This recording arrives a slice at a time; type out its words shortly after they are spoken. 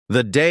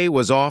The day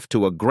was off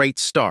to a great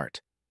start.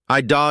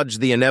 I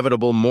dodged the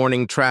inevitable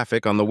morning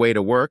traffic on the way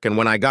to work, and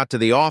when I got to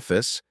the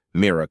office,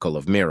 miracle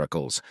of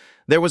miracles,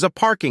 there was a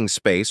parking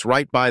space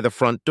right by the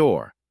front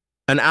door.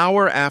 An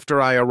hour after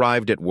I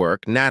arrived at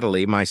work,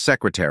 Natalie, my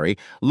secretary,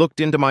 looked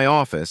into my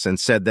office and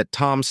said that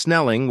Tom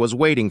Snelling was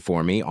waiting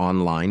for me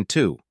on line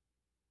 2.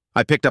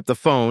 I picked up the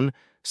phone,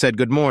 said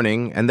good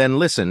morning, and then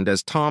listened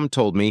as Tom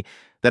told me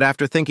that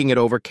after thinking it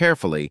over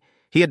carefully,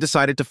 he had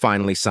decided to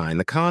finally sign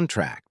the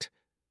contract.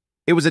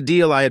 It was a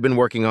deal I had been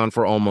working on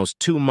for almost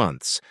 2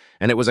 months,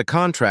 and it was a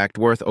contract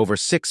worth over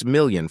 $6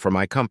 million for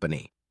my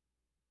company.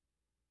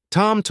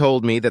 Tom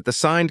told me that the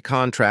signed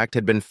contract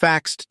had been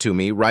faxed to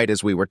me right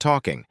as we were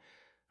talking.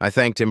 I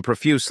thanked him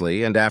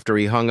profusely, and after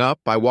he hung up,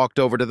 I walked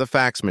over to the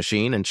fax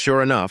machine, and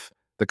sure enough,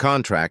 the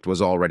contract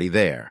was already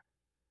there.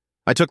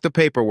 I took the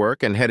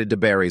paperwork and headed to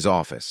Barry's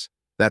office.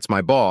 That's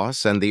my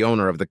boss and the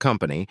owner of the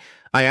company.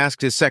 I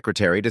asked his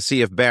secretary to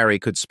see if Barry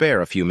could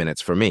spare a few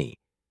minutes for me.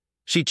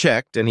 She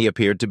checked, and he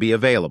appeared to be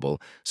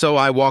available, so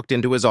I walked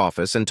into his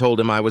office and told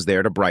him I was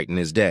there to brighten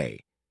his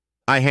day.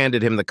 I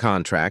handed him the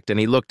contract, and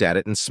he looked at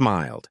it and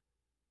smiled.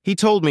 He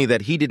told me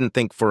that he didn't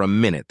think for a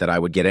minute that I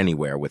would get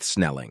anywhere with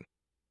Snelling.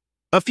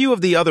 A few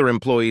of the other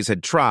employees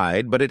had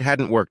tried, but it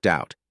hadn't worked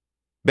out.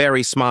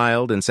 Barry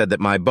smiled and said that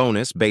my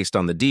bonus, based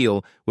on the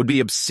deal, would be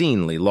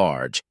obscenely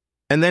large,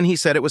 and then he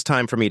said it was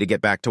time for me to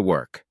get back to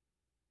work.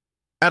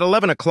 At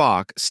 11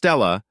 o'clock,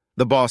 Stella,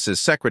 the boss's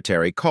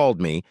secretary,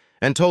 called me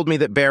and told me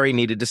that Barry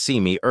needed to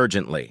see me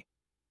urgently.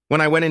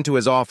 When I went into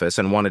his office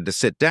and wanted to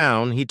sit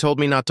down, he told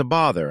me not to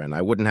bother and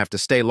I wouldn't have to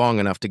stay long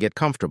enough to get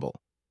comfortable.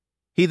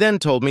 He then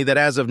told me that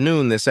as of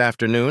noon this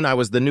afternoon, I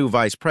was the new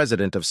vice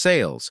president of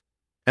sales,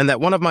 and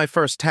that one of my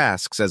first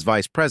tasks as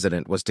vice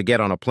president was to get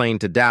on a plane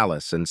to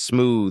Dallas and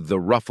smooth the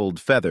ruffled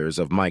feathers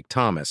of Mike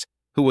Thomas,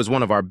 who was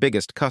one of our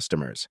biggest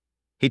customers.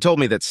 He told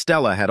me that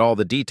Stella had all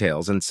the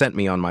details and sent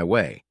me on my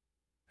way.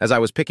 As I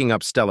was picking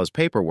up Stella's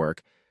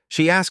paperwork,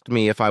 she asked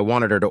me if I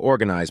wanted her to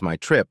organize my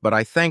trip, but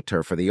I thanked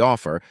her for the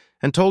offer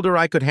and told her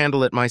I could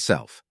handle it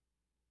myself.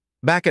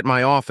 Back at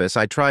my office,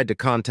 I tried to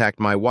contact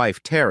my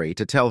wife, Terry,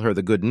 to tell her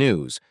the good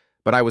news,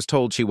 but I was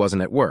told she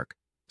wasn't at work,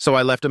 so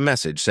I left a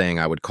message saying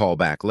I would call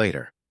back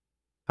later.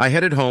 I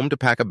headed home to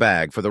pack a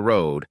bag for the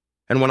road,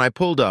 and when I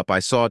pulled up, I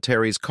saw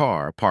Terry's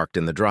car parked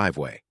in the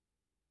driveway.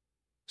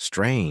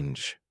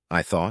 Strange,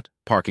 I thought,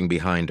 parking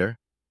behind her.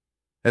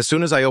 As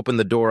soon as I opened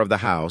the door of the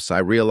house, I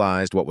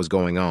realized what was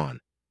going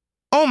on.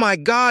 "Oh my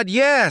God,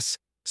 yes!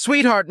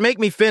 Sweetheart, make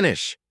me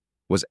finish!"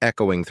 was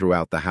echoing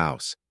throughout the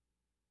house.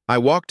 I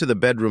walked to the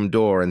bedroom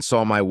door and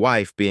saw my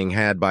wife being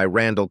had by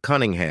Randall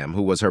Cunningham,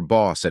 who was her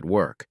boss at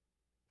work.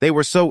 They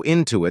were so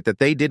into it that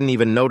they didn't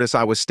even notice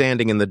I was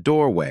standing in the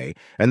doorway,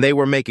 and they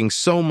were making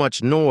so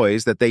much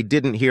noise that they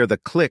didn't hear the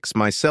clicks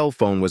my cell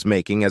phone was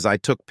making as I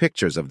took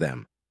pictures of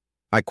them.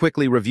 I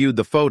quickly reviewed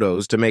the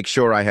photos to make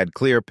sure I had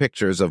clear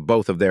pictures of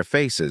both of their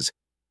faces,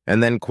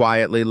 and then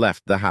quietly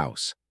left the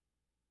house.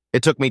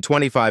 It took me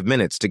 25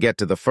 minutes to get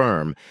to the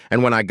firm,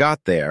 and when I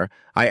got there,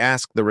 I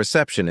asked the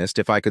receptionist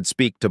if I could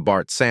speak to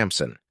Bart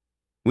Sampson.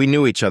 We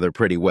knew each other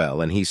pretty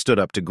well, and he stood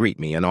up to greet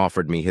me and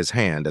offered me his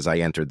hand as I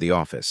entered the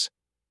office.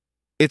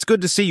 "It's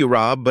good to see you,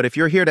 Rob, but if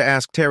you're here to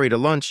ask Terry to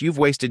lunch, you've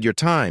wasted your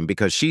time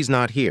because she's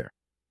not here."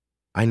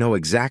 "I know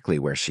exactly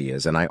where she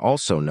is, and I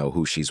also know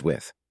who she's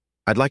with.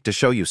 I'd like to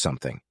show you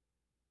something."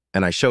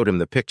 And I showed him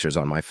the pictures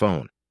on my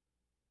phone.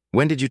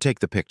 "When did you take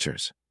the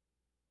pictures?"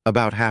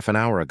 "About half an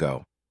hour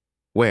ago."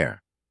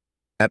 "Where?"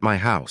 "At my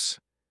house.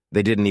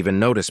 They didn't even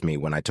notice me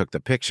when I took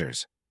the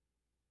pictures."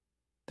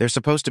 "They're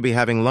supposed to be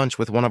having lunch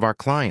with one of our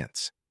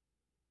clients."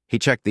 He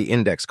checked the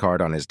index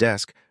card on his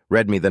desk,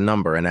 read me the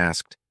number, and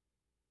asked,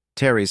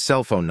 "Terry's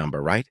cell phone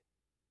number, right?"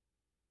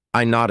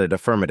 I nodded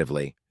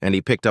affirmatively, and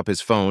he picked up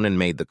his phone and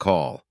made the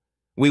call.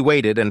 We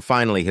waited, and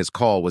finally his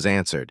call was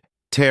answered.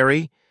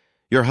 "Terry,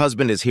 your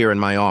husband is here in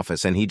my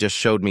office, and he just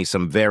showed me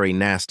some very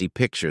nasty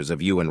pictures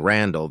of you and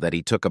Randall that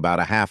he took about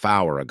a half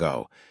hour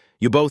ago.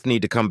 You both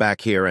need to come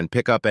back here and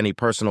pick up any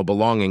personal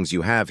belongings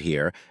you have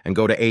here and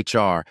go to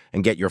HR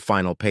and get your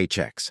final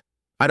paychecks.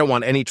 I don't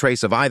want any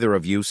trace of either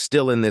of you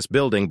still in this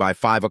building by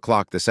 5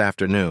 o'clock this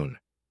afternoon."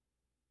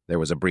 There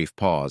was a brief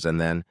pause, and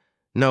then,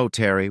 "No,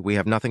 Terry, we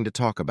have nothing to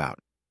talk about.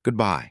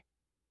 Goodbye."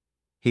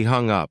 He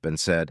hung up and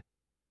said,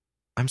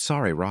 "I'm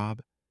sorry,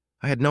 Rob.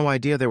 I had no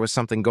idea there was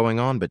something going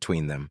on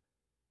between them.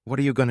 What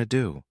are you going to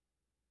do?"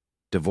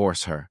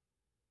 "Divorce her."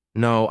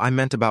 "No, I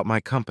meant about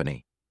my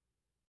company."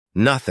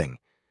 "Nothing.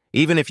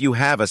 Even if you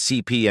have a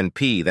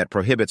CP&P that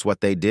prohibits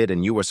what they did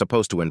and you were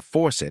supposed to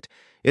enforce it,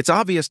 it's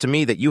obvious to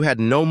me that you had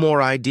no more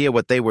idea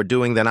what they were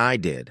doing than I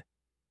did.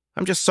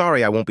 I'm just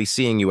sorry I won't be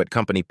seeing you at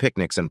company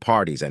picnics and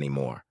parties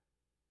anymore."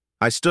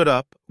 I stood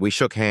up, we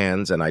shook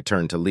hands, and I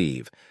turned to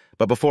leave.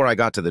 But before I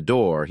got to the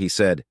door, he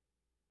said,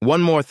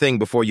 "One more thing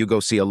before you go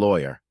see a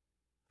lawyer."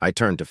 I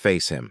turned to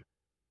face him.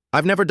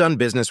 "I've never done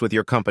business with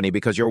your company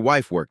because your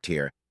wife worked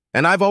here,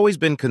 and I've always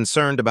been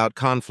concerned about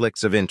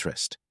conflicts of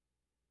interest.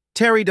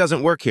 Terry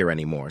doesn't work here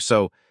anymore,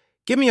 so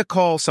give me a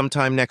call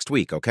sometime next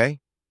week, okay?"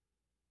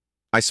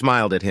 I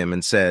smiled at him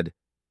and said,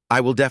 I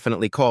will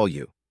definitely call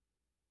you.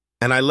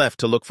 And I left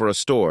to look for a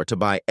store to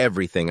buy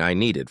everything I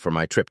needed for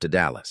my trip to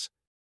Dallas.